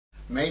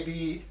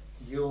Maybe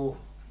you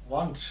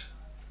want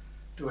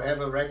to have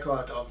a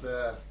record of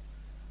the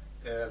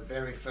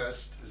very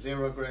first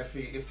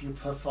xerography if you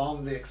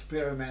perform the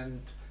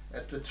experiment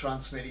at the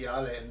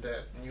transmediale in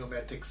the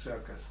pneumatic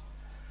circus.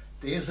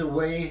 There is a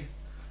way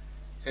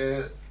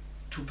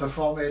to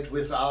perform it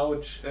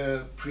without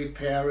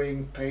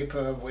preparing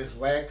paper with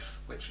wax,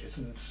 which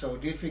isn't so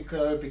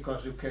difficult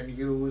because you can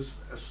use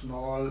a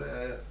small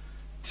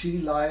tea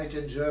light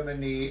in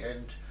Germany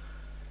and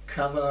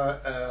cover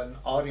an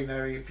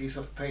ordinary piece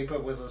of paper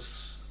with a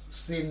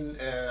thin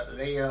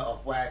layer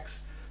of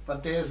wax.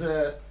 But there's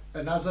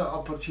another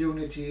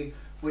opportunity,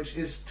 which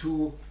is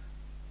to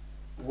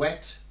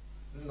wet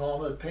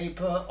normal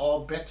paper,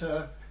 or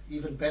better,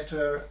 even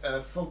better,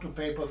 photo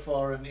paper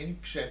for an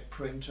inkjet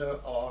printer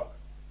or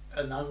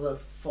another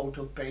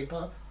photo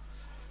paper.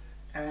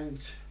 And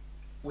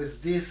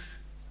with this,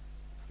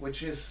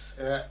 which is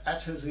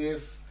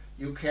adhesive,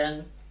 you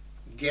can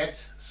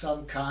get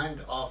some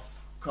kind of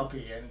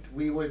copy, and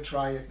we will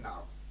try it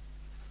now.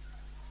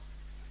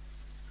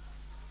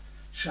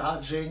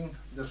 Charging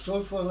the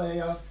sulfur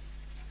layer,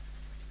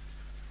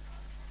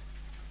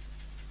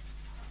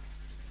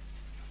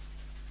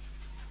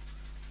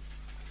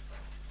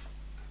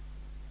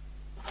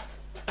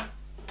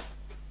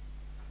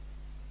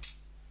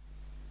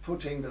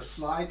 putting the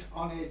slide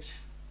on it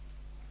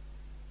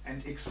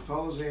and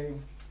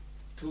exposing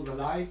to the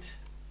light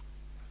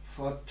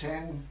for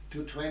 10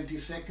 to 20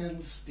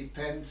 seconds,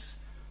 depends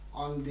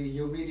on the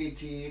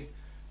humidity,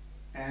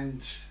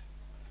 and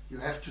you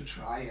have to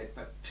try it,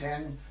 but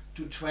 10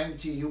 to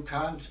 20, you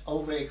can't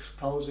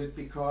overexpose it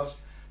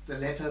because the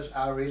letters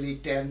are really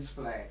dense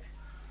black.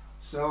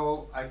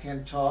 So I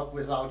can talk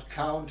without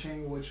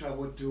counting, which I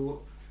would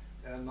do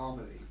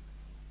normally.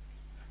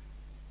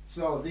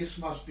 So this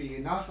must be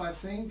enough, I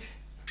think.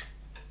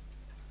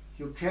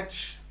 You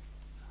catch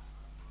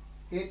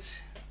it.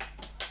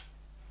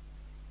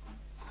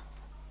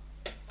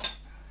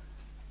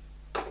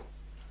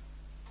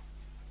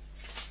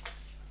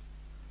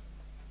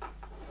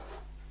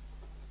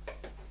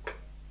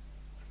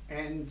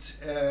 And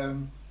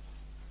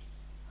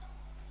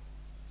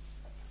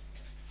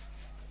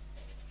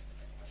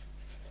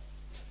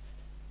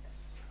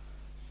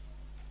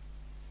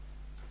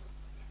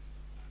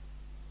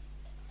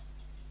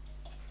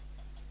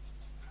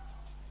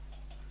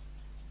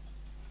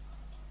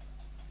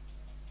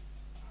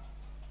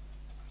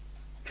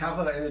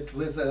cover it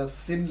with a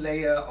thin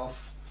layer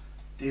of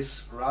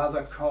this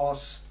rather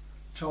coarse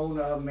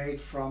toner made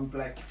from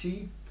black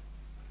tea.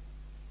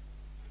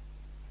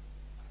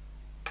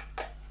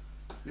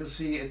 You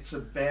see, it's a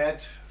bad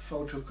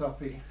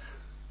photocopy.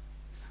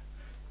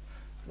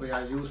 We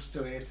are used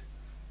to it,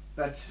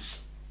 but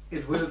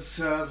it will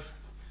serve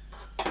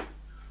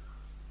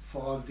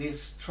for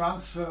this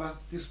transfer.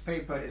 This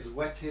paper is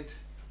wetted,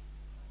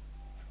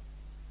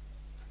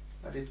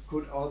 but it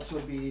could also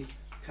be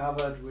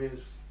covered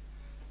with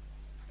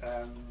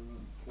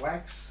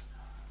wax.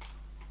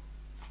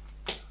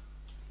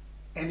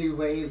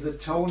 Anyway, the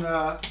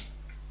toner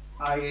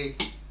I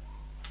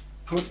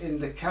put in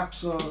the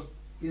capsule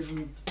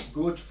isn't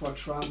good for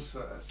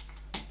transfers.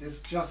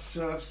 This just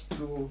serves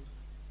to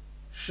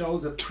show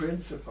the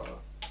principle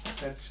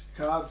that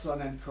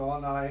Carlson and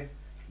Kornai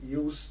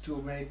used to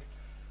make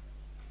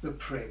the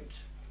print.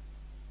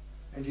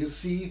 And you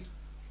see,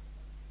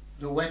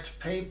 the wet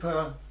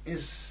paper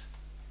is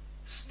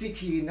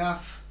sticky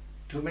enough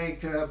to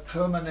make a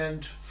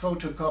permanent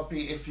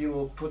photocopy. If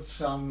you put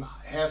some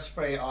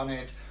hairspray on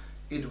it,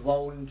 it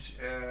won't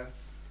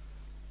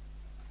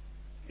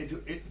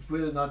it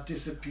will not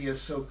disappear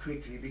so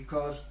quickly,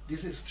 because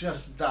this is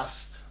just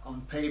dust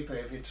on paper.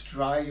 If it's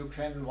dry, you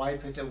can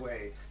wipe it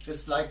away,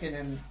 just like in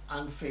an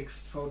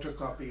unfixed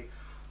photocopy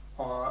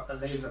or a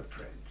laser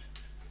print.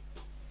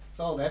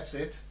 So that's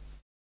it.